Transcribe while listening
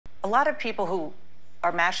a lot of people who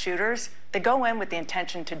are mass shooters, they go in with the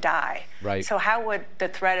intention to die. Right. So how would the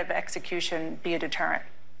threat of execution be a deterrent?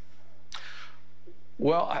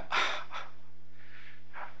 Well,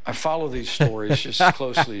 I follow these stories just as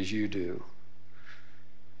closely as you do.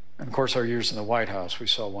 And of course, our years in the White House, we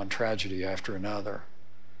saw one tragedy after another.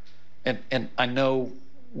 And I know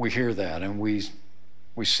we hear that, and we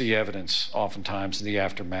see evidence oftentimes in the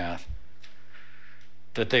aftermath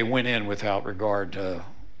that they went in without regard to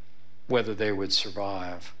whether they would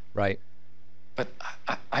survive. Right. But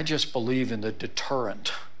I just believe in the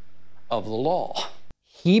deterrent of the law.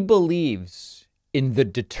 He believes in the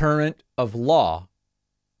deterrent of law,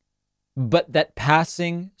 but that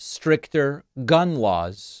passing stricter gun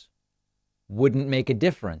laws wouldn't make a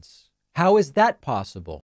difference. How is that possible?